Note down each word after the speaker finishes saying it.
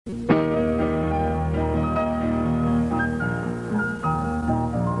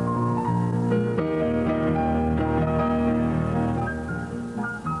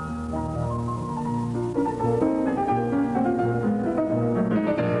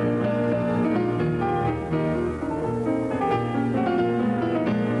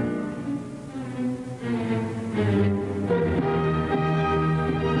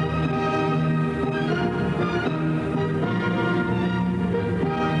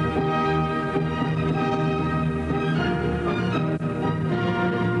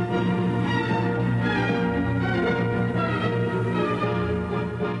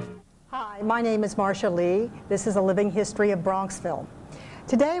My name is Marcia Lee. This is a living history of Bronxville.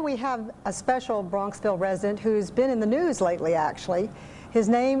 Today we have a special Bronxville resident who's been in the news lately, actually. His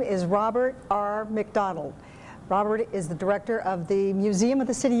name is Robert R. McDonald. Robert is the director of the Museum of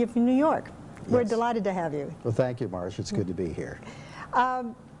the City of New York. We're delighted to have you. Well, thank you, Marcia. It's good to be here.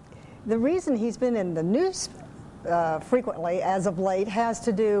 The reason he's been in the news frequently as of late has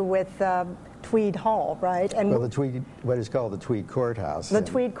to do with Tweed Hall, right? And well, the Tweed, what is called the Tweed Courthouse. The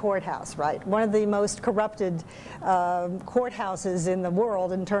Tweed Courthouse, right. One of the most corrupted courthouses in the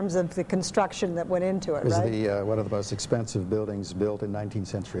world in terms of the construction that went into it, right? It was one of the most expensive buildings built in 19th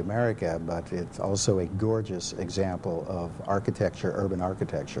century America, but it's also a gorgeous example of architecture, urban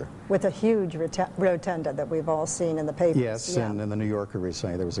architecture. With a huge rotunda that we've all seen in the papers. Yes, yeah. And in the New Yorker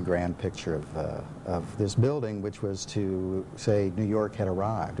recently there was a grand picture of this building, which was to say New York had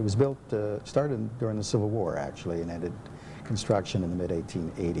arrived. It was built, started during the Civil War, actually, and ended construction in the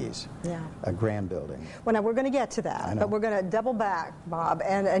mid-1880s. Yeah. A grand building. Well, now we're going to get to that, but we're going to double back, Bob,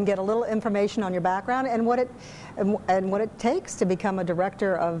 and get a little information on your background and what it takes to become a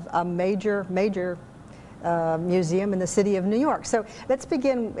director of a major museum in the city of New York. So let's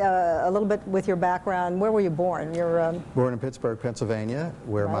begin a little bit with your background. Where were you born? You're born in Pittsburgh, Pennsylvania,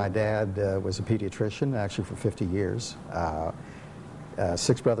 where my dad was a pediatrician, actually for 50 years.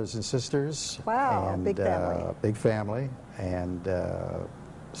 6 brothers and sisters. Wow, and, big family. Big family, and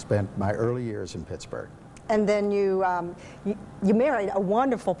spent my early years in Pittsburgh. And then you married a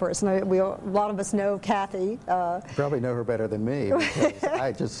wonderful person. A lot of us know Kathy. You probably know her better than me, because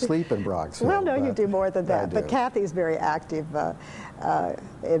I just sleep in Bronxville. Well, no, you do more than that. But Kathy's very active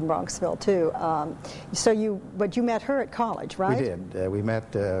in Bronxville too. But you met her at college, right? We did. We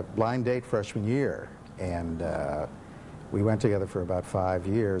met blind date freshman year, and we went together for about 5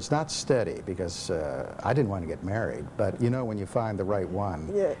 years, not steady, because I didn't want to get married. But you know, when you find the right one,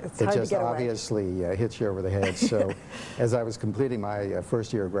 it just obviously hits you over the head. So as I was completing my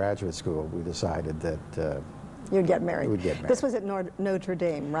first year of graduate school, we decided that you'd get married. We'd get married. This was at Notre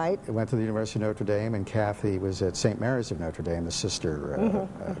Dame, right? I went to the University of Notre Dame, and Kathy was at St. Mary's of Notre Dame, the sister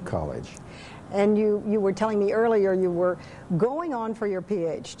college. And you were telling me earlier you were going on for your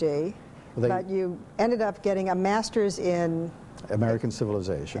PhD. But you ended up getting a master's in American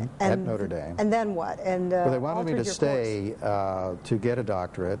civilization at Notre Dame. And then what? And well, they wanted me to stay to get a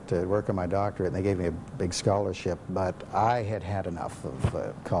doctorate, to work on my doctorate, and they gave me a big scholarship. But I had had enough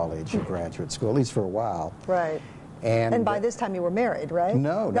of college or graduate school, at least for a while. Right. And by this time you were married, right?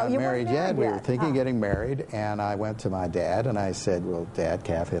 No, not married yet. We were thinking of getting married, and I went to my dad and I said, well, Dad,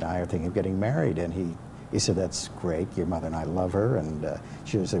 Kathy and I are thinking of getting married. And he said, that's great. Your mother and I love her, and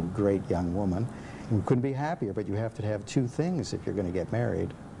she was a great young woman. And we couldn't be happier, but you have to have 2 things if you're going to get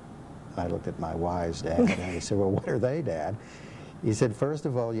married. And I looked at my wise dad, and he said, well, what are they, Dad? He said, first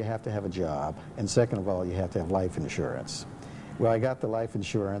of all, you have to have a job, and second of all, you have to have life insurance. Well, I got the life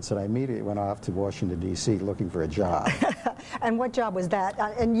insurance, and I immediately went off to Washington, D.C. looking for a job. And what job was that?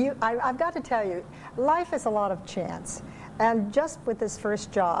 And I've got to tell you, life is a lot of chance. And just with this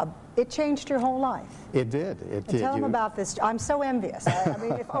first job, it changed your whole life. It did. It did. Tell them about this. I'm so envious. I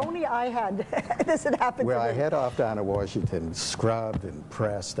mean, if only I had this had happened to me. Well, I head off down to Washington, scrubbed and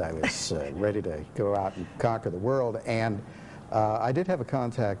pressed. I was ready to go out and conquer the world. And I did have a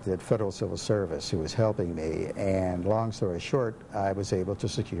contact at Federal Civil Service who was helping me. And long story short, I was able to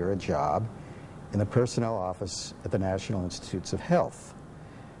secure a job in the personnel office at the National Institutes of Health.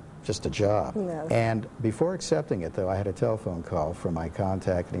 Just a job. Yes. And before accepting it, though, I had a telephone call from my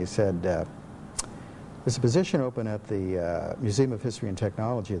contact, and he said, there's a position open at the Museum of History and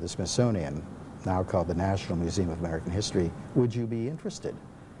Technology of the Smithsonian, now called the National Museum of American History. Would you be interested?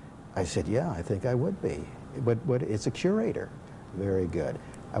 I said, yeah, I think I would be. But it's a curator. Very good.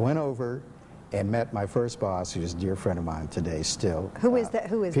 I went over and met my first boss, who's a dear friend of mine today still. Who is that?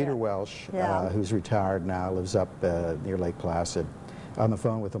 Peter Welsh, who's retired now, lives up near Lake Placid. On the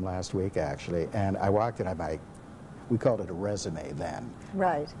phone with him last week, actually, and I walked in. We called it a resume then.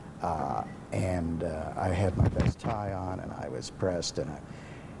 Right. And I had my best tie on, and I was pressed,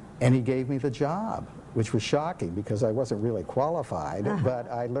 and he gave me the job, which was shocking because I wasn't really qualified. But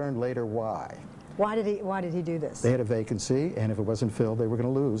I learned later why. Why did he do this? They had a vacancy, and if it wasn't filled, they were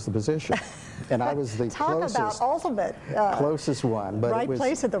going to lose the position. And I was the closest one. But right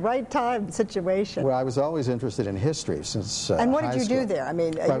place at the right time situation. Well, I was always interested in history since And what did you school. do there? I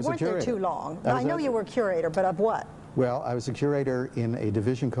mean, you weren't there too long. I know you were a curator, but of what? Well, I was a curator in a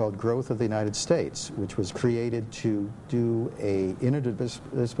division called Growth of the United States, which was created to do an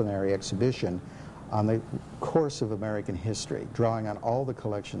interdisciplinary exhibition on the course of American history, drawing on all the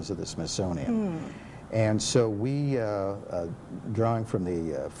collections of the Smithsonian. And so we, drawing from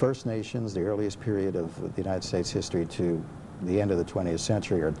the First Nations, the earliest period of the United States history, to the end of the 20th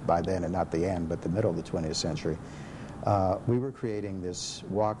century, or by then, and not the end, but the middle of the 20th century, we were creating this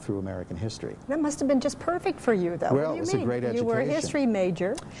walk through American history. That must have been just perfect for you, though. Well, what do you it was mean? a great education. You were a history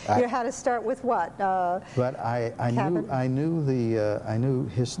major. You had to start with what? But I knew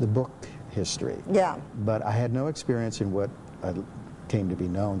the book history. Yeah. But I had no experience in what came to be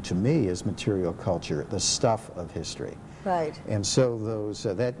known to me as material culture, the stuff of history. Right. And so those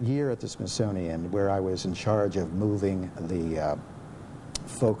that year at the Smithsonian, where I was in charge of moving the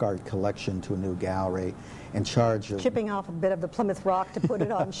folk art collection to a new gallery, in charge of chipping off a bit of the Plymouth Rock to put it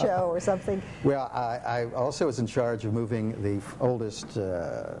on show or something. Well, I also was in charge of moving the oldest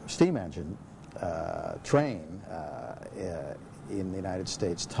steam engine train in the United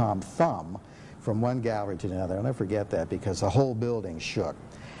States, Tom Thumb, from one gallery to another. I'll never forget that because the whole building shook.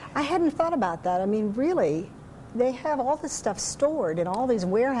 I hadn't thought about that. I mean, really, they have all this stuff stored in all these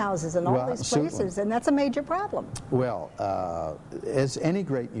warehouses and all these places, and that's a major problem. Well, as any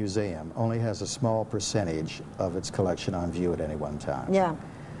great museum only has a small percentage of its collection on view at any one time. Yeah.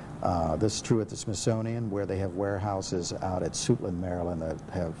 This is true at the Smithsonian, where they have warehouses out at Suitland, Maryland, that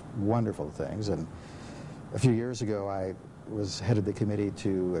have wonderful things. And a few years ago, I was head of the committee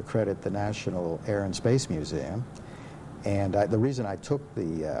to accredit the National Air and Space Museum. And the reason I took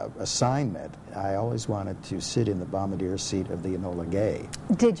the assignment, I always wanted to sit in the bombardier seat of the Enola Gay.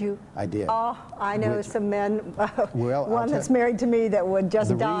 Did you? I did. Oh, I know some men, well, one that's married to me that would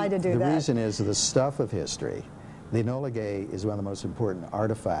just die to do that. The reason is the stuff of history. The Enola Gay is one of the most important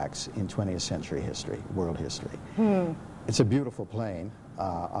artifacts in 20th century history, world history. It's a beautiful plane,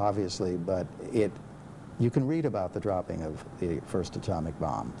 obviously, but you can read about the dropping of the first atomic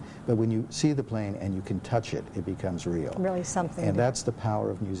bomb, but when you see the plane and you can touch it, it becomes real. Really something. And that's the power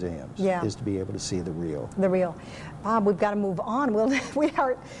of museums, is to be able to see the real. The real. Bob, we've got to move on. We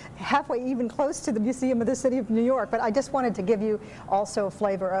are halfway even close to the Museum of the City of New York, but I just wanted to give you also a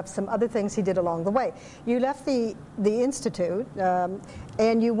flavor of some other things he did along the way. You left the Institute, and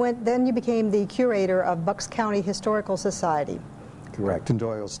then you became the curator of Bucks County Historical Society. Correct, in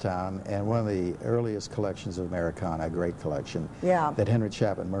Doylestown, and one of the earliest collections of Americana, a great collection, that Henry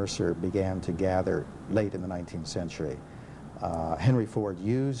Chapman Mercer began to gather late in the 19th century. Henry Ford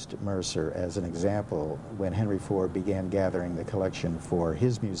used Mercer as an example when Henry Ford began gathering the collection for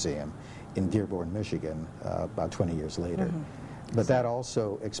his museum in Dearborn, Michigan, about 20 years later. But that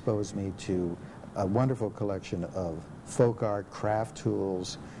also exposed me to a wonderful collection of folk art, craft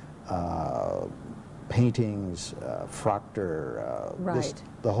tools, paintings, Proctor,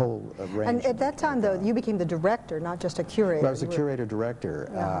 the whole range. And at that time, though, you became the director, not just a curator. Well, I was a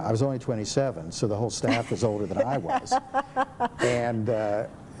curator-director. I was only 27, so the whole staff was older than I was. And,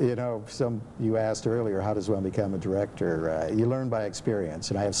 you know, you asked earlier, how does one become a director? You learn by experience,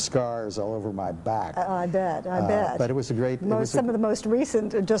 and I have scars all over my back. I bet. But it was a great... Some of the most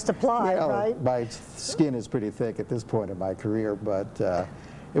recent just applied, right? My skin is pretty thick at this point in my career, but...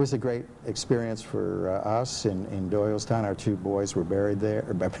 it was a great experience for us in Doylestown. Our two boys were born there.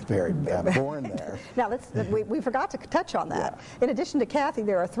 Now, we forgot to touch on that. In addition to Kathy,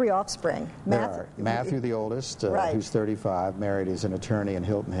 there are three offspring. Matthew, the oldest, who's 35, married as an attorney in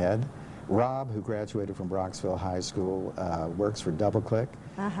Hilton Head. Rob, who graduated from Bronxville High School, works for DoubleClick.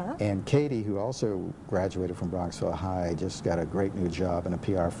 And Katie, who also graduated from Bronxville High, just got a great new job in a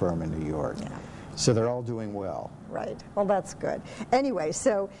PR firm in New York. So they're all doing well. Right. Well, that's good. Anyway,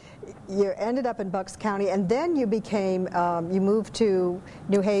 so you ended up in Bucks County, and then you became, you moved to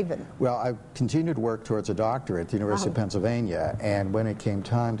New Haven. Well, I continued to work towards a doctorate at the University of Pennsylvania, and when it came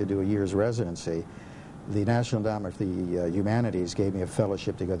time to do a year's residency, the National Endowment for the Humanities gave me a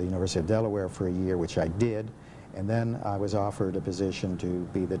fellowship to go to the University of Delaware for a year, which I did. And then I was offered a position to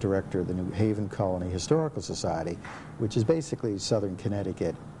be the director of the New Haven Colony Historical Society, which is basically Southern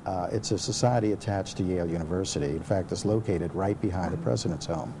Connecticut. It's a society attached to Yale University. In fact, it's located right behind the president's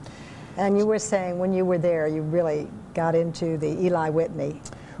home. And you were saying when you were there, you really got into the Eli Whitney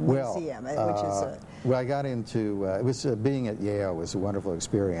Museum, which is well, I got into, being at Yale was a wonderful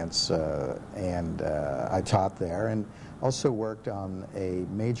experience, and I taught there and also worked on a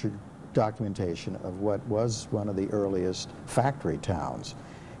major documentation of what was one of the earliest factory towns.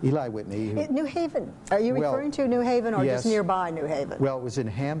 Eli Whitney. New Haven. Are you referring to New Haven or just nearby New Haven? Well, it was in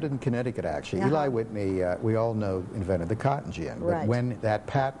Hamden, Connecticut, actually. Eli Whitney, we all know, invented the cotton gin. But when that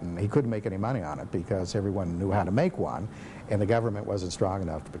patent, he couldn't make any money on it because everyone knew how to make one, and the government wasn't strong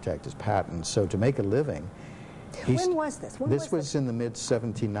enough to protect his patent. So to make a living... When was this? This was in the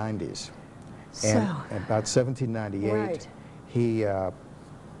mid-1790s. And about 1798, he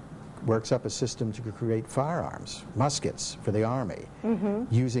works up a system to create firearms, muskets for the Army,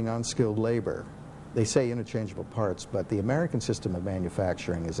 using unskilled labor. They say interchangeable parts, but the American system of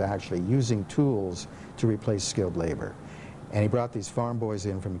manufacturing is actually using tools to replace skilled labor. And he brought these farm boys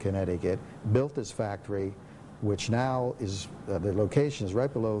in from Connecticut, built this factory, which now is, the location is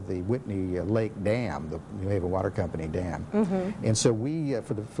right below the Whitney Lake Dam, the New Haven Water Company dam. And so we,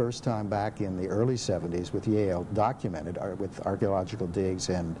 for the first time back in the early 70s with Yale, documented with archaeological digs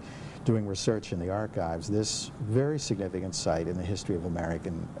and doing research in the archives this very significant site in the history of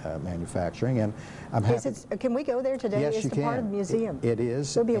American manufacturing. And I'm happy. Can we go there today? Yes, you can. Part of the museum. It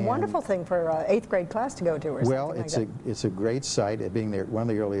is. It would be a wonderful thing for an 8th grade class to go to, or well, something like that. It's a great site. It being one of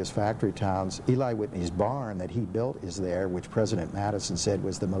the earliest factory towns. Eli Whitney's barn that he built is there, which President Madison said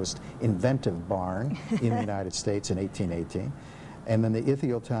was the most inventive barn in the United States in 1818. And then the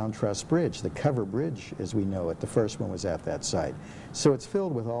Ithiel-Town Truss Bridge, the cover bridge as we know it, the first one was at that site. So it's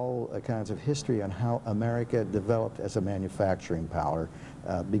filled with all kinds of history on how America developed as a manufacturing power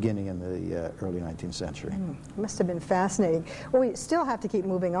beginning in the early 19th century. It must have been fascinating. Well, we still have to keep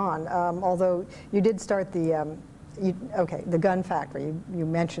moving on, although you did start the the gun factory. You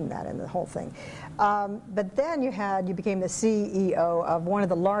mentioned that in the whole thing. But then you became the CEO of one of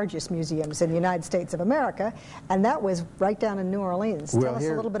the largest museums in the United States of America, and that was right down in New Orleans. Tell us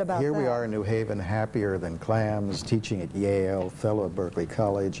a little bit about that. Here we are in New Haven, happier than clams, teaching at Yale, fellow at Berkeley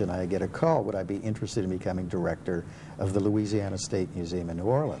College, and I get a call, would I be interested in becoming director of the Louisiana State Museum in New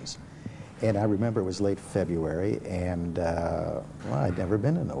Orleans? And I remember it was late February, and well, I'd never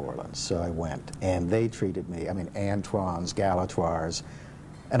been to New Orleans, so I went. And they treated me, I mean, Antoines, Galatoires,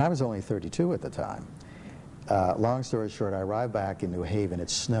 and I was only 32 at the time. Long story short, I arrived back in New Haven,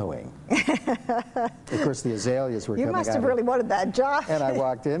 it's snowing. Of course, the azaleas were coming out. You must have really wanted that job. And I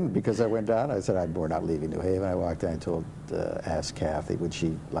walked in, because I went down, I said, we're not leaving New Haven. I walked in and asked Kathy, would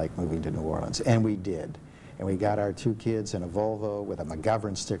she like moving to New Orleans? And we did. And we got our 2 kids in a Volvo with a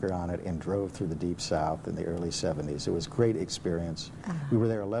McGovern sticker on it and drove through the Deep South in the early 70s. It was a great experience. We were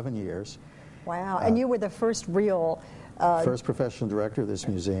there 11 years. Wow. And you were the first real... first professional director of this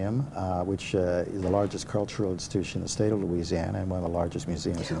museum, which is the largest cultural institution in the state of Louisiana and one of the largest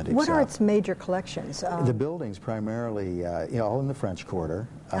museums in the Deep South. What are its major collections? The buildings primarily, all in the French Quarter,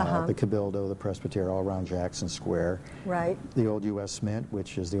 the Cabildo, the Presbytery, all around Jackson Square. Right. The old U.S. Mint,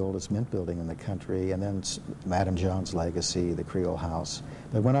 which is the oldest mint building in the country, and then Madame John's Legacy, the Creole House.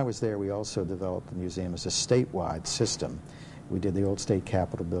 But when I was there, we also developed the museum as a statewide system. We did the old state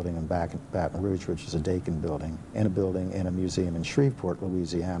capitol building in Baton Rouge, which is a Dakin building, and a museum in Shreveport,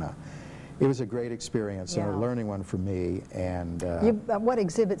 Louisiana. It was a great experience, and a learning one for me. And what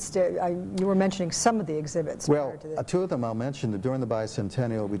exhibits you were mentioning some of the exhibits? Well, 2 of them I'll mention. During the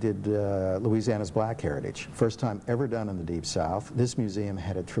bicentennial, we did Louisiana's Black Heritage, first time ever done in the Deep South. This museum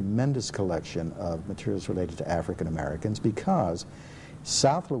had a tremendous collection of materials related to African Americans because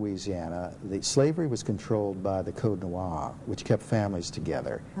South Louisiana, the slavery was controlled by the Code Noir, which kept families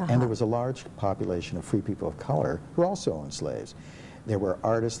together. And there was a large population of free people of color who also owned slaves. There were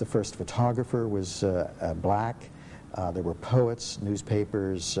artists. The first photographer was black. There were poets,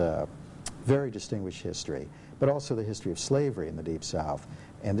 newspapers, very distinguished history, but also the history of slavery in the Deep South.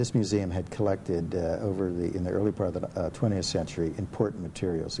 And this museum had collected in the early part of the 20th century important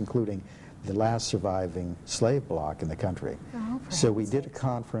materials, including the last surviving slave block in the country. So we did a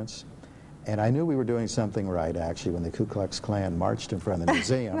conference, and I knew we were doing something right, actually, when the Ku Klux Klan marched in front of the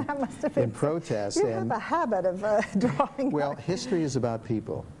museum in protest. You have a habit of drawing. Well, history is about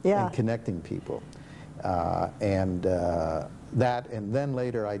people and connecting people. And then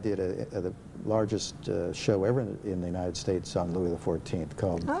later I did the largest show ever in the United States on Louis XIV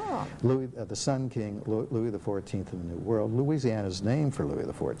called the Sun King, Louis XIV in the New World. Louisiana is named for Louis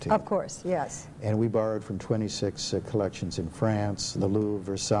XIV. Of course, yes. And we borrowed from 26 collections in France, the Louvre,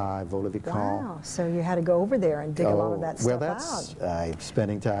 Versailles, Vaux-le-Vicomte. Wow, so you had to go over there and dig a lot of that stuff out.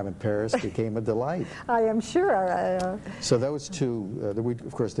 Spending time in Paris became a delight. I am sure. So those 2, we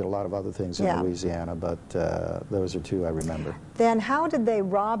of course did a lot of other things in Louisiana, but those are 2 I remember. Then how did they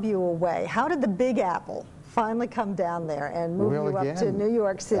rob you away? How did the Big Apple finally come down there and move you up to New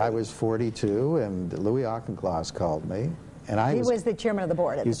York City? I was 42, and Louis Auchincloss called me. And he was the chairman of the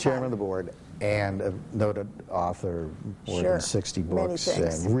board at the time. He was chairman of the board and a noted author, more than 60 books,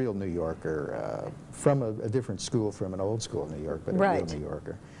 and real New Yorker, from a different school, from an old school New York, but a real New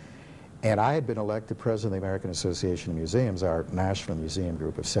Yorker. And I had been elected president of the American Association of Museums, our national museum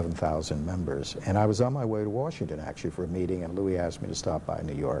group of 7,000 members. And I was on my way to Washington, actually, for a meeting, and Louis asked me to stop by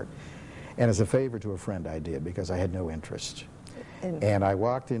New York. And as a favor to a friend, I did, because I had no interest. And I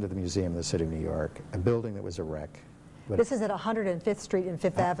walked into the museum in the city of New York, a building that was a wreck, This is at 105th Street and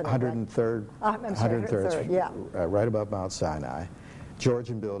 5th Avenue. 103rd, I'm sorry, 103rd, yeah. Right above Mount Sinai.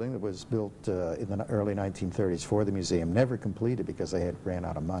 Georgian building that was built in the early 1930s for the museum, never completed because they had ran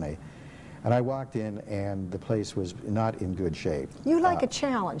out of money. And I walked in, and the place was not in good shape. You like a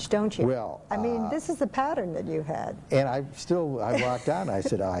challenge, don't you? Well, I mean, this is the pattern that you had. And I walked out, and I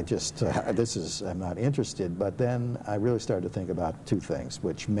said, I'm not interested. But then I really started to think about two things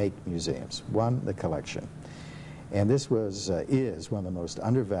which make museums. One, the collection. And this is one of the most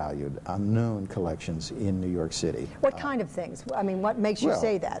undervalued, unknown collections in New York City. What kind of things? I mean, what makes you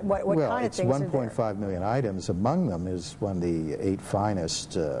say that? What kind of things are there? Well, it's 1.5 million items. Among them is one of the 8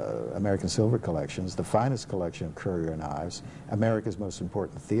 finest American silver collections, the finest collection of courier knives, America's most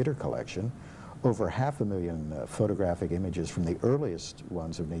important theater collection, over 500,000 photographic images from the earliest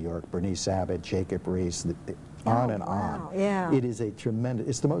ones of New York, Bernice Abbott, Jacob Riis, on and on. Yeah. It is a tremendous,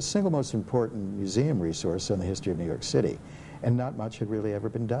 it's the single most important museum resource in the history of New York City, and not much had really ever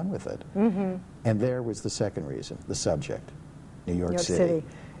been done with it. Mm-hmm. And there was the second reason, the subject, New York City.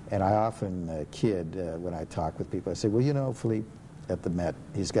 And I often kid when I talk with people, I say, well, you know, Philippe at the Met,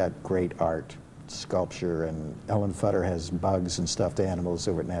 he's got great art, sculpture, and Ellen Futter has bugs and stuffed animals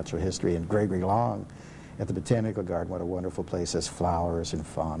over at Natural History, and Gregory Long at the Botanical Garden, what a wonderful place, has flowers and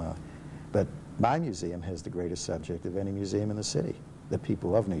fauna. But my museum has the greatest subject of any museum in the city, the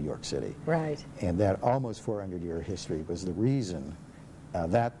people of New York City. Right. And that almost 400-year history was the reason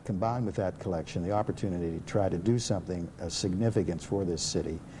that, combined with that collection, the opportunity to try to do something of significance for this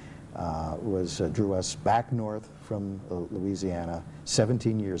city, drew us back north from Louisiana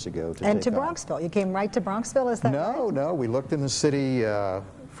 17 years ago to Bronxville. You came right to Bronxville, is that right? No, we looked in the city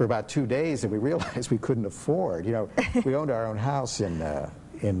for about 2 days, and we realized we couldn't afford. You know, we owned our own house in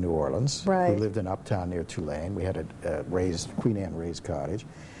New Orleans. Right. We lived in Uptown near Tulane. We had a Queen Anne raised cottage,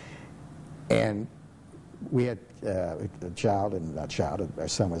 and we had our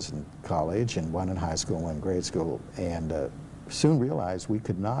son was in college, and one in high school, one in grade school, and soon realized we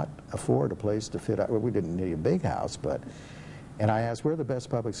could not afford a place to fit out. Well, we didn't need a big house, and I asked, where are the best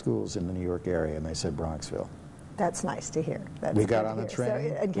public schools in the New York area? And they said Bronxville. That's nice to hear. We got on the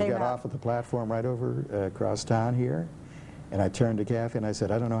train, we got off at the platform right over across town here, and I turned to Kathy and I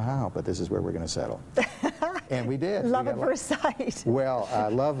said, I don't know how, but this is where we're going to settle. And we did. Love at first sight. Well, I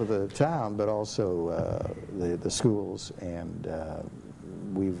love the town, but also the schools, and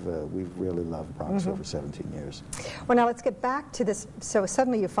we've really loved Bronxville for 17 years. Well, now let's get back to this. So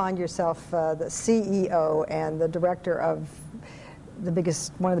suddenly you find yourself the CEO and the director of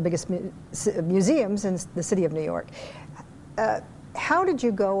one of the biggest museums in the city of New York. How did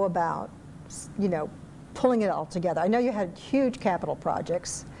you go about, pulling it all together? I know you had huge capital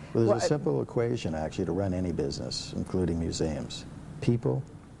projects. Well, there's a simple equation, actually, to run any business, including museums. People,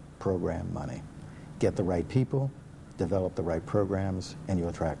 program, money. Get the right people, develop the right programs, and you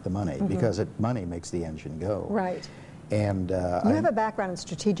attract the money, because money makes the engine go. Right. And you have a background in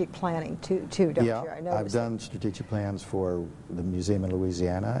strategic planning, too, don't you? Yeah, I've done strategic plans for the museum in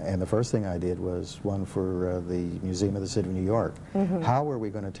Louisiana, and the first thing I did was one for the Museum of the City of New York. How are we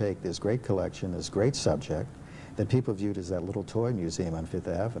going to take this great collection, this great subject, that people viewed as that little toy museum on Fifth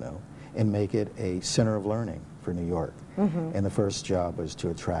Avenue, and make it a center of learning for New York? And the first job was to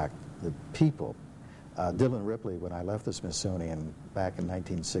attract the people. Dillon Ripley, when I left the Smithsonian back in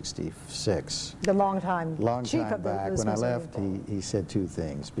 1966, the long time chief of back, when I left, he said two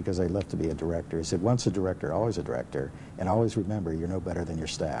things, because I left to be a director. He said, once a director, always a director, and always remember you're no better than your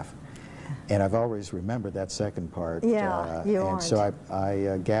staff. And I've always remembered that second part. Yeah, you aren't. And so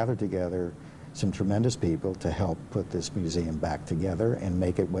I gathered together some tremendous people to help put this museum back together and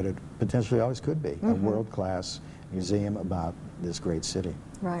make it what it potentially always could be, a world-class museum about this great city.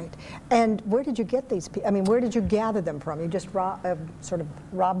 Right. And where did you get these people? I mean, where did you gather them from? You just sort of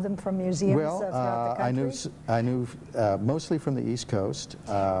robbed them from museums throughout the country? I knew mostly from the East Coast.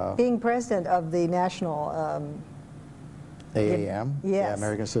 Being president of the National AAM, yes.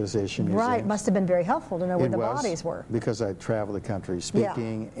 American Association of Museums. Right, must have been very helpful to know where the bodies were. Because I traveled the country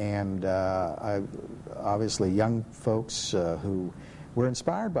speaking, and obviously young folks who were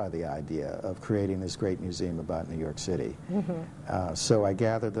inspired by the idea of creating this great museum about New York City. So I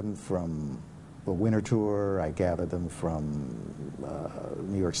gathered them from the Winter Tour, I gathered them from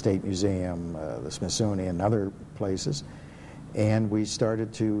New York State Museum, the Smithsonian, other places. And we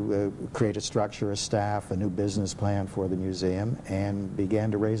started to create a structure, a staff, a new business plan for the museum, and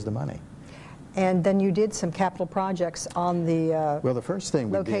began to raise the money. And then you did some capital projects on the well, the first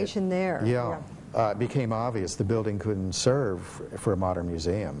thing location we did, there. Yeah. It became obvious the building couldn't serve for a modern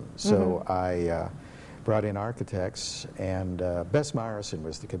museum. So brought in architects, and Bess Myerson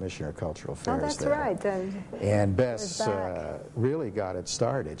was the Commissioner of Cultural Affairs. Oh, that's there. Right. And Bess really got it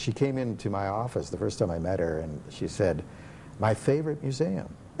started. She came into my office the first time I met her, and she said, "My favorite museum."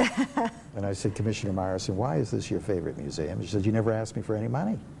 And I said, "Commissioner Myerson, why is this your favorite museum?" She said, "You never asked me for any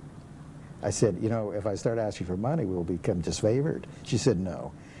money." I said, "You know, if I start asking for money, we'll become disfavored." She said,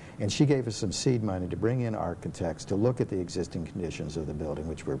 "No." And she gave us some seed money to bring in architects to look at the existing conditions of the building,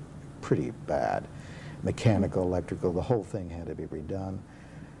 which were pretty bad. Mechanical, electrical, the whole thing had to be redone.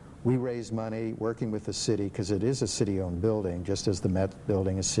 We raised money working with the city, because it is a city-owned building, just as the Met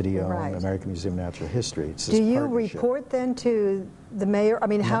building is city-owned, Right. American Museum of Natural History. It's this Do you partnership. report then to the mayor? I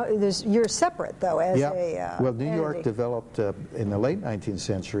mean, you're separate, though, as a well, New York entity. developed, in the late 19th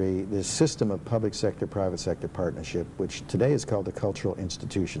century, this system of public sector, private sector partnership, which today is called the Cultural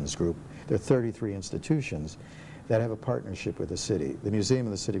Institutions Group. There are 33 institutions that have a partnership with the city. The Museum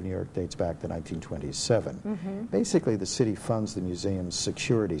of the City of New York dates back to 1927. Basically, the city funds the museum's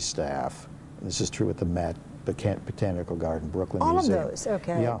security staff. And this is true with the Met, Botanical Garden, Brooklyn Museum. All of those,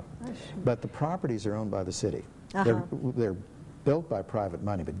 okay. Yeah. But the properties are owned by the city. They're built by private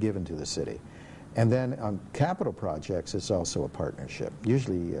money, but given to the city. And then on capital projects, it's also a partnership,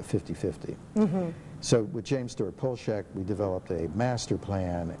 usually 50-50. So with James Stewart Polshek, we developed a master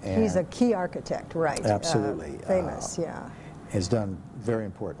plan. And he's a key architect, right? Absolutely. Famous, yeah. Has done very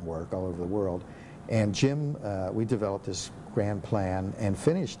important work all over the world. And Jim, we developed this grand plan and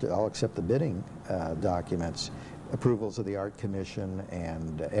finished, all except the bidding documents, approvals of the Art Commission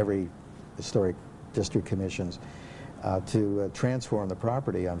and every historic district commissions to transform the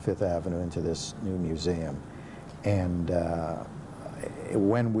property on Fifth Avenue into this new museum. And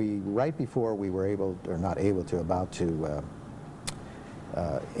when right before we were about to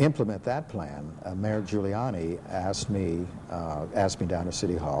implement that plan, Mayor Giuliani asked me down to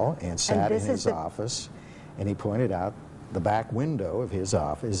City Hall and sat in his office, and he pointed out the back window of his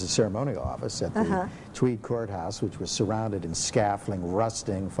office, his ceremonial office at the Tweed Courthouse, which was surrounded in scaffolding,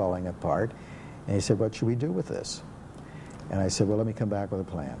 rusting, falling apart. And he said, "What should we do with this?" And I said, "Well, let me come back with a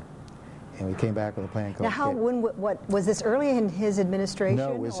plan." And we came back with a plan called... Now, what was this early in his administration?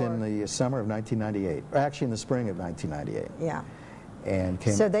 No, it was in the summer of 1998, or actually in the spring of 1998. Yeah. And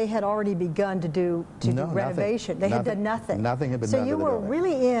so they had already begun to do renovation. They had done nothing. Nothing had been done to the building. So you were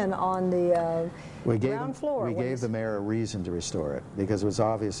really in on the ground floor. We gave the mayor a reason to restore it, because it was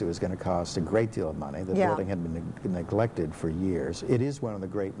obvious it was going to cost a great deal of money. The building had been neglected for years. It is one of the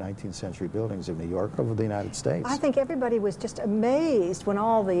great 19th century buildings of New York, over the United States. I think everybody was just amazed when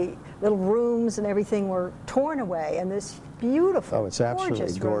all the little rooms and everything were torn away, and this beautiful, it's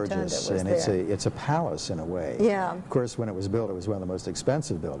absolutely gorgeous, and it's a palace in a way. Yeah. Of course, when it was built, it was one of the most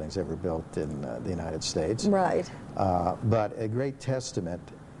expensive buildings ever built in the United States. Right. But a great testament.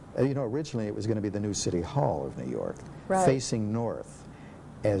 You know, originally it was going to be the new City Hall of New York, facing north,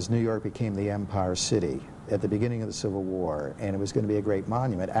 as New York became the Empire City at the beginning of the Civil War, and it was going to be a great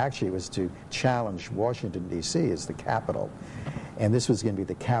monument. Actually, it was to challenge Washington, D.C. as the capital, and this was going to be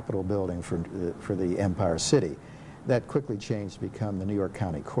the Capitol building for the Empire City. That quickly changed to become the New York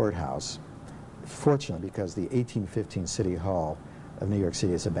County Courthouse, fortunately, because the 1815 City Hall of New York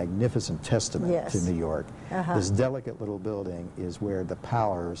City is a magnificent testament to New York. This delicate little building is where the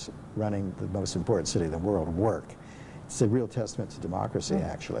powers running the most important city in the world work. It's a real testament to democracy,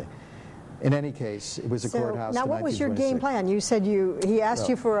 actually. In any case, it was a courthouse. Now, what was your game plan? You said he asked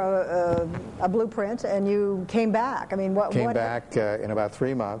you for a blueprint, and you came back. I mean, what? Came back in about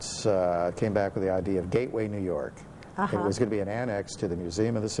 3 months. Came back with the idea of Gateway New York. It was going to be an annex to the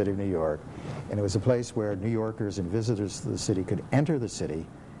Museum of the City of New York, and it was a place where New Yorkers and visitors to the city could enter the city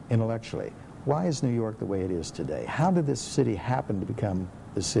intellectually. Why is New York the way it is today? How did this city happen to become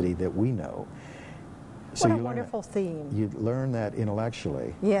the city that we know? So what a wonderful theme. You learn that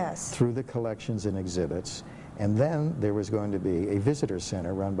intellectually through the collections and exhibits, and then there was going to be a visitor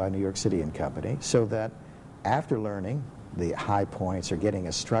center run by New York City and Company, so that after learning the high points or getting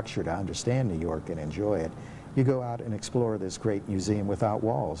a structure to understand New York and enjoy it, you go out and explore this great museum without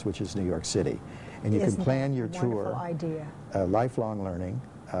walls, which is New York City. And you can plan your tour, lifelong learning,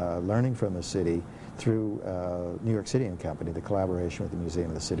 learning from the city through New York City and Company, the collaboration with the Museum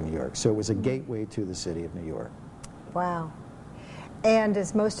of the City of New York. So it was a gateway to the city of New York. Wow. And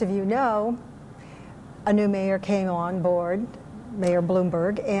as most of you know, a new mayor came on board, Mayor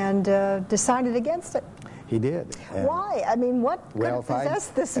Bloomberg, and decided against it. He did. Why? I mean, what could possess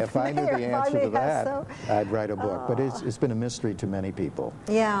this mayor? If I knew the answer to that, I'd write a book. But it's been a mystery to many people.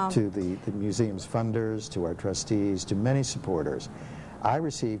 Yeah. To the museum's funders, to our trustees, to many supporters. I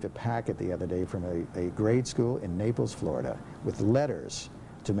received a packet the other day from a grade school in Naples, Florida, with letters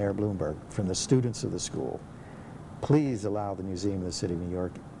to Mayor Bloomberg from the students of the school, please allow the Museum of the City of New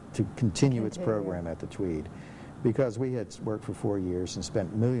York to continue its program at the Tweed, because we had worked for 4 years and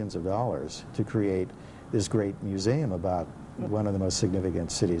spent millions of dollars to create this great museum about one of the most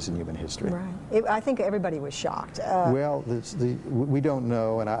significant cities in human history. Right. I think everybody was shocked. Well, we don't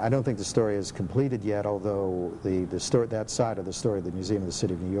know, and I don't think the story is completed yet, although the story, that side of the story of the Museum of the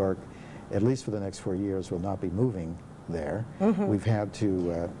City of New York, at least for the next 4 years, will not be moving there. We've had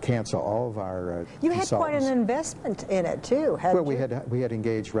to cancel all of our You had quite an investment in it, too, hadn't you? Well, we had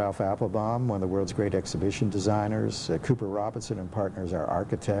engaged Ralph Applebaum, one of the world's great exhibition designers, Cooper Robinson and Partners, our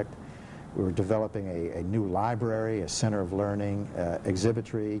architect. We were developing a new library, a center of learning,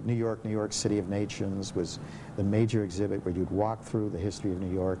 exhibitory. New York City of Nations was the major exhibit where you'd walk through the history of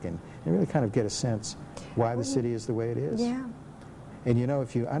New York and really kind of get a sense why the city is the way it is. Yeah. And you know,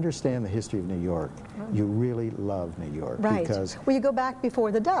 if you understand the history of New York, you really love New York. Right. Because well, you go back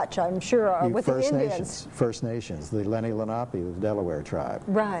before the Dutch, I'm sure, with the Indians. First Nations, the Lenni Lenape, the Delaware tribe.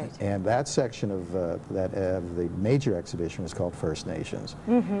 Right. And that section of the major exhibition was called First Nations.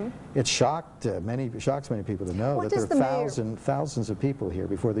 It shocks many people to know that there are thousands of people here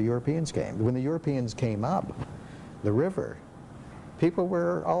before the Europeans came. When the Europeans came up the river, people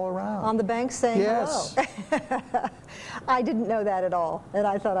were all around. On the banks saying hello. I didn't know that at all, and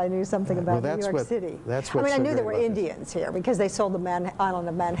I thought I knew something about New York City. That's what I mean, I knew there were Indians here because they sold the island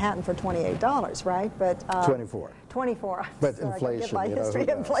of Manhattan for $28, right? But 24. 24. But so inflation, I get my history,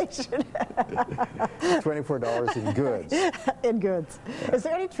 inflation. $24 in goods. In goods. Yeah. Is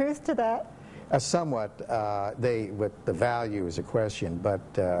there any truth to that? Somewhat. The value is a question,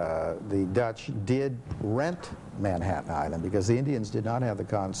 but the Dutch did rent Manhattan Island because the Indians did not have the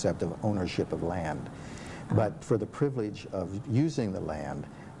concept of ownership of land. But for the privilege of using the land,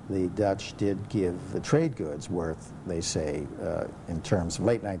 the Dutch did give the trade goods worth, they say, in terms of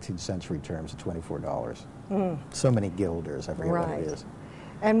late 19th century terms, $24. So many guilders, I forget what it is.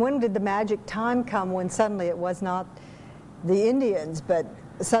 And when did the magic time come when suddenly it was not the Indians, but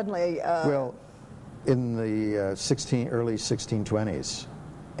suddenly... well, in the early 1620s.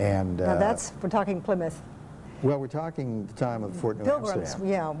 And now we're talking Plymouth. Well, we're talking the time of Fort New Amsterdam.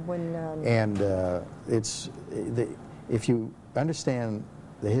 Yeah, when... and if you understand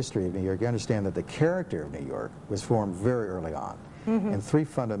the history of New York, you understand that the character of New York was formed very early on. And three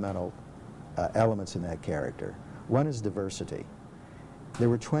fundamental elements in that character. One is diversity. There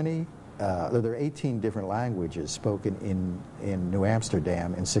were 18 different languages spoken in New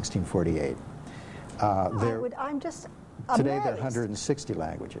Amsterdam in 1648. I'm just amazed. Today there are 160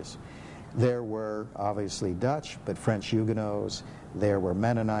 languages. There were obviously Dutch, but French Huguenots. There were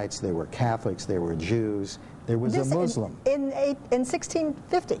Mennonites. There were Catholics. There were Jews. There was a Muslim. In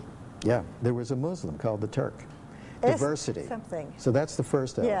 1650? Yeah, there was a Muslim called the Turk. Diversity. Something. So that's the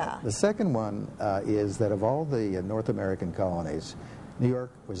first element. Yeah. The second one is that of all the North American colonies, New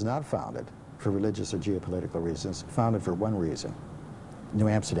York was not founded for religious or geopolitical reasons, founded for one reason. New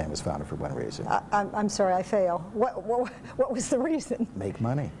Amsterdam was founded for one reason. I'm sorry, I fail. What was the reason? Make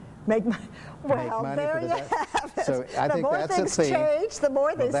money. Make money. Well, there you have it. So I think that's a theme. The more things change, the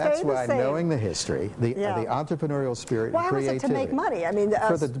more they stay the same. That's why knowing the history, the entrepreneurial spirit and creativity. Why was it to make money? I mean,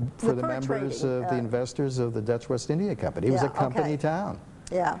 for the members of the investors of the Dutch West India Company. It was a company town.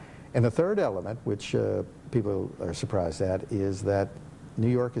 Yeah. And the third element, which people are surprised at, is that New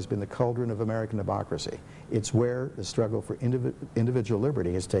York has been the cauldron of American democracy. It's where the struggle for individual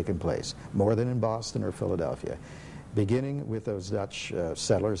liberty has taken place, more than in Boston or Philadelphia. Beginning with those Dutch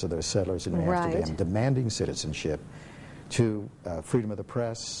settlers, or those settlers in Amsterdam, demanding citizenship, to freedom of the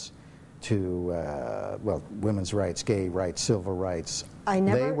press, to women's rights, gay rights, civil rights.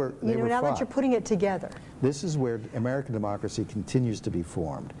 They were now that you're putting it together. This is where American democracy continues to be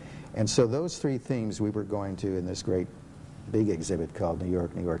formed. And so those three themes we were going to in this great big exhibit called New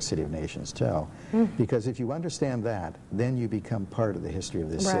York City of Nations tell. Because if you understand that, then you become part of the history of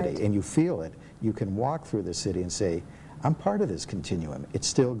this city, and you feel it. You can walk through the city and say, I'm part of this continuum. It's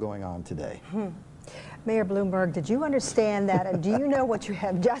still going on today. Mayor Bloomberg, did you understand that, and do you know what you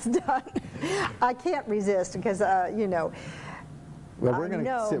have just done? I can't resist because, you know, well, we're going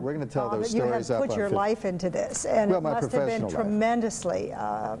to tell those stories up. You have put your life into this, and it must have been tremendously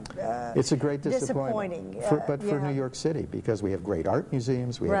it's a great disappointing. But for New York City, because we have great art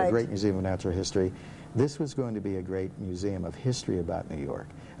museums, we have a great museum of natural history. This was going to be a great museum of history about New York,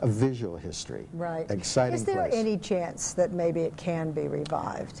 a visual history. Right. Exciting place. Is there any chance that maybe it can be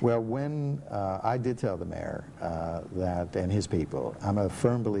revived? Well, when I did tell the mayor that, and his people, I'm a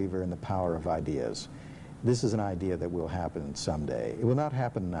firm believer in the power of ideas. This is an idea that will happen someday. It will not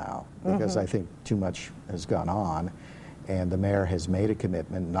happen now because I think too much has gone on, and the mayor has made a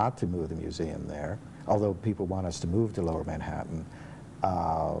commitment not to move the museum there, although people want us to move to Lower Manhattan.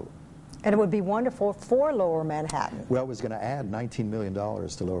 And it would be wonderful for Lower Manhattan. Well, it was going to add $19 million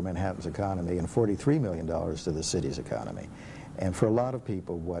to Lower Manhattan's economy and $43 million to the city's economy. And for a lot of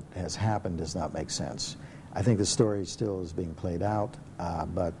people, what has happened does not make sense. I think the story still is being played out,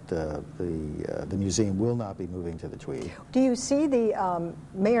 but the museum will not be moving to the Tweed. Do you see the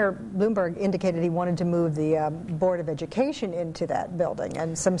Mayor Bloomberg indicated he wanted to move the Board of Education into that building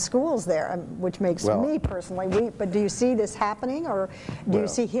and some schools there, which makes me personally weep. But do you see this happening, or do you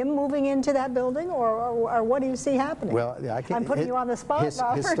see him moving into that building, or what do you see happening? Well, I'm putting you on the spot,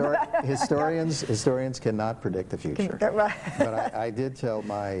 Robert. Historians cannot predict the future. Right. But I did tell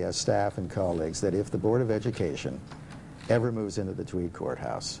my staff and colleagues that if the Board of Education ever moves into the Tweed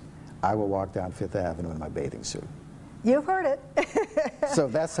Courthouse, I will walk down Fifth Avenue in my bathing suit. You've heard it. So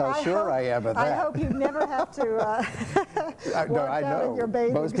that's how I am of that. I hope you never have to no, I know. Your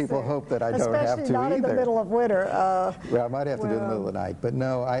bathing Most people suit. hope that I don't have to either. Especially not in the middle of winter. Well, I might have to do it in the middle of the night. But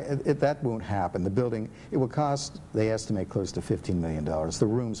no, that won't happen. The building, it will cost, they estimate, close to $15 million. The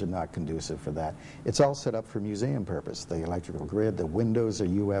rooms are not conducive for that. It's all set up for museum purpose. The electrical grid, the windows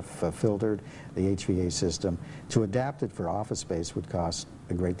are UF filtered, the HVA system. To adapt it for office space would cost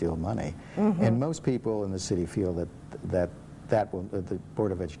a great deal of money. And most people in the city feel that the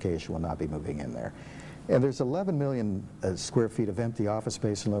Board of Education will not be moving in there. And there's 11 million square feet of empty office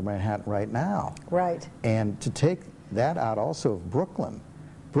space in Lower Manhattan right now. Right. And to take that out also of Brooklyn,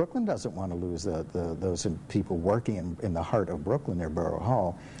 Brooklyn doesn't want to lose those people working in the heart of Brooklyn near Borough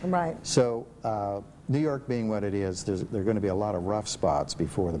Hall. Right. So New York being what it is, there are going to be a lot of rough spots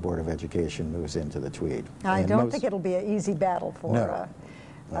before the Board of Education moves into the Tweed. I don't think it'll be an easy battle for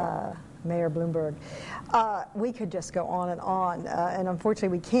Mayor Bloomberg. We could just go on, and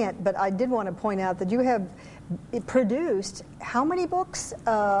unfortunately we can't, but I did want to point out that you have produced how many books?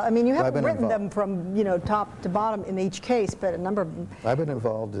 I mean, you haven't written them from top to bottom in each case, but a number of them. I've been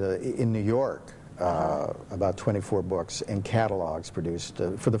involved in New York, about 24 books and catalogs produced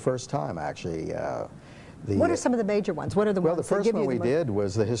for the first time, actually. What are some of the major ones? What are the ones the first one we did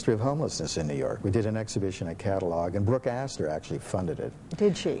was the history of homelessness in New York. We did an exhibition at Catalog, and Brooke Astor actually funded it.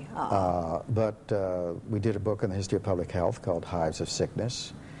 Did she? But we did a book on the history of public health called Hives of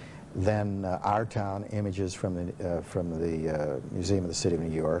Sickness. Then Our Town, images from the Museum of the City of New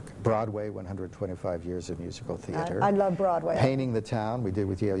York. Broadway, 125 years of musical theater. I love Broadway. Painting the Town, we did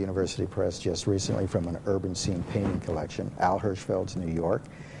with Yale University Press just recently from an urban scene painting collection. Al Hirschfeld's New York.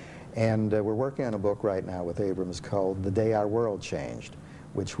 And we're working on a book right now with Abrams called The Day Our World Changed,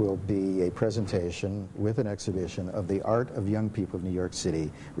 which will be a presentation with an exhibition of the art of young people of New York City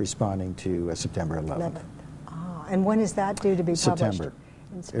responding to September 11th. And when is that due to be published? September.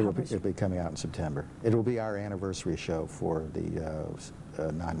 It'll be coming out in September. It will be our anniversary show for the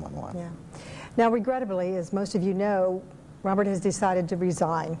 911. Yeah. Now, regrettably, as most of you know, Robert has decided to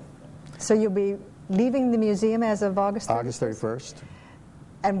resign. So you'll be leaving the museum as of August 31st? August 31st.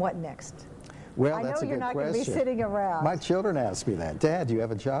 And what next? Well, that's a good question. I know you're not going to be sitting around. My children ask me that. Dad, do you have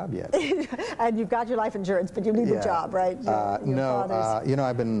a job yet? And you've got your life insurance, but you need the job, right? No.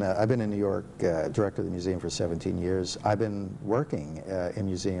 I've been in New York, director of the museum for 17 years. I've been working in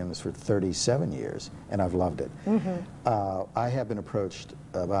museums for 37 years, and I've loved it. I have been approached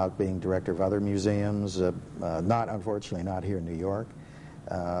about being director of other museums, unfortunately not here in New York.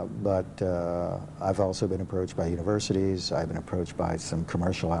 But I've also been approached by universities. I've been approached by some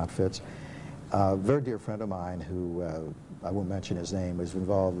commercial outfits. A very dear friend of mine who, I won't mention his name, was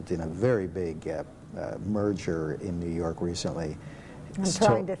involved in a very big merger in New York recently. I'm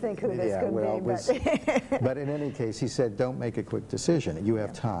trying to think who this could be. But in any case, he said, don't make a quick decision. You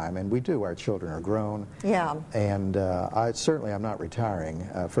have time. And we do. Our children are grown. Yeah. And I'm not retiring.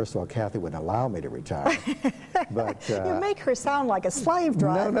 First of all, Kathy wouldn't allow me to retire. But you make her sound like a slave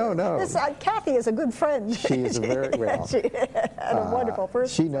driver. No. Kathy is a good friend. She is a very, a wonderful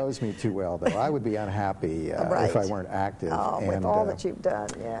person. She knows me too well, though. I would be unhappy if I weren't active. With all that you've done,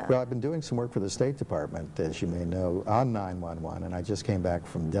 yeah. Well, I've been doing some work for the State Department, as you may know, on 911, and I just came back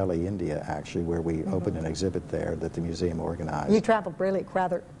from Delhi, India, actually, where we opened an exhibit there that the museum organized. You traveled really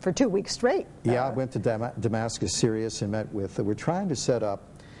rather for 2 weeks straight. Yeah, I went to Damascus, Syria, and met with, we're trying to set up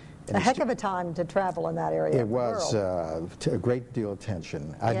a heck of a time to travel in that area. It was a great deal of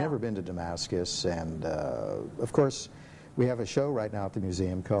tension. I'd never been to Damascus, and of course, We have a show right now at the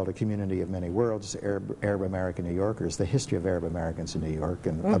museum called A Community of Many Worlds, Arab American New Yorkers, the history of Arab Americans in New York,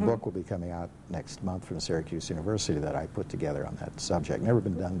 and a book will be coming out next month from Syracuse University that I put together on that subject. Never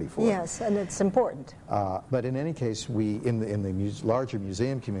been done before. Yes, and it's important. But in any case, we, in the larger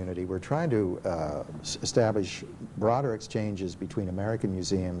museum community, we're trying to establish broader exchanges between American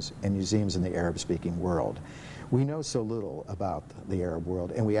museums and museums in the Arab-speaking world. We know so little about the Arab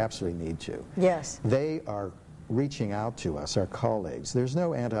world, and we absolutely need to. Yes. They are reaching out to us, our colleagues. There's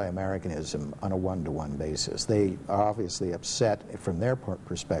no anti-Americanism on a one-to-one basis. They are obviously upset from their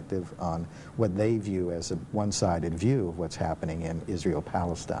perspective on what they view as a one-sided view of what's happening in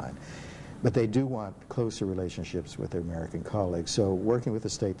Israel-Palestine. But they do want closer relationships with their American colleagues. So working with the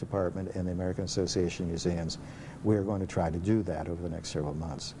State Department and the American Association of Museums, we're going to try to do that over the next several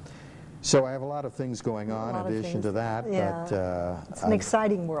months. So I have a lot of things going on in addition to that. Yeah. But, it's an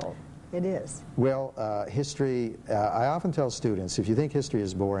exciting world. It is. Well, history, I often tell students, if you think history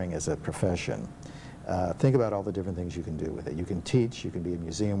is boring as a profession, think about all the different things you can do with it. You can teach, you can be in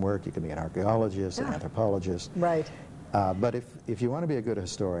museum work, you can be an archaeologist, an anthropologist. Right. But if you want to be a good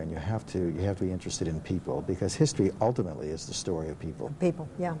historian, you have to be interested in people, because history ultimately is the story of people. People,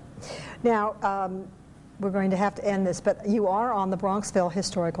 yeah. Now, we're going to have to end this, but you are on the Bronxville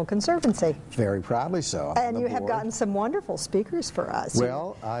Historical Conservancy. Very proudly so. And you have gotten some wonderful speakers for us.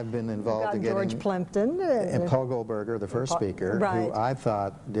 Well, I've been involved in getting George Plimpton. And Paul Goldberger, the first speaker, who I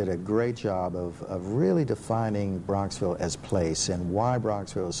thought did a great job of really defining Bronxville as place and why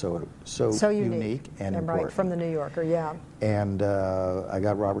Bronxville is so unique and important. Right, from the New Yorker, yeah. And I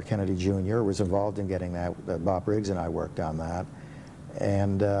got Robert Kennedy Jr. was involved in getting that. Bob Briggs and I worked on that.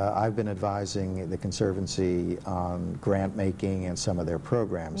 And I've been advising the Conservancy on grant making and some of their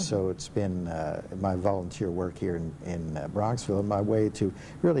programs. So it's been my volunteer work here in Bronxville, my way to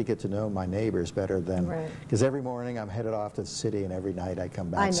really get to know my neighbors better than, because every morning I'm headed off to the city and every night I come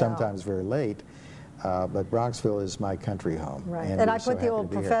back, sometimes very late. But Bronxville is my country home. Right. And I put the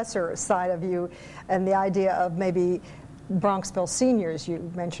old professor side of you and the idea of maybe Bronxville seniors, you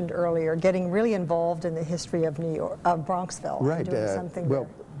mentioned earlier, getting really involved in the history of New York, of Bronxville. Right. Doing something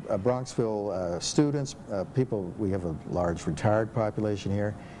Bronxville students, people, we have a large retired population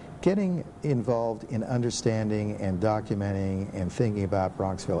here, getting involved in understanding and documenting and thinking about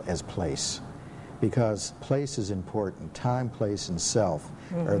Bronxville as place. Because place is important. Time, place, and self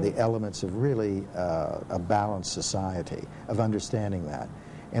are the elements of really a balanced society, of understanding that.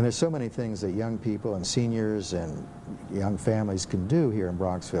 And there's so many things that young people and seniors and young families can do here in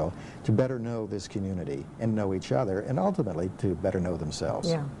Bronxville to better know this community and know each other, and ultimately to better know themselves.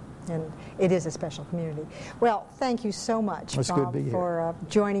 Yeah, and it is a special community. Well, thank you so much, Bob, for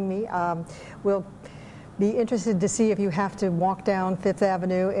joining me. We'll be interested to see if you have to walk down Fifth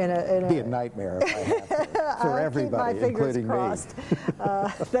Avenue in a... It'd be a nightmare if I have to, for everybody, including me. I'll keep my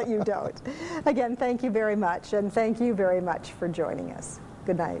fingers crossed that you don't. Again, thank you very much, and thank you very much for joining us.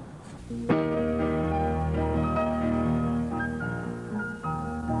 Good night.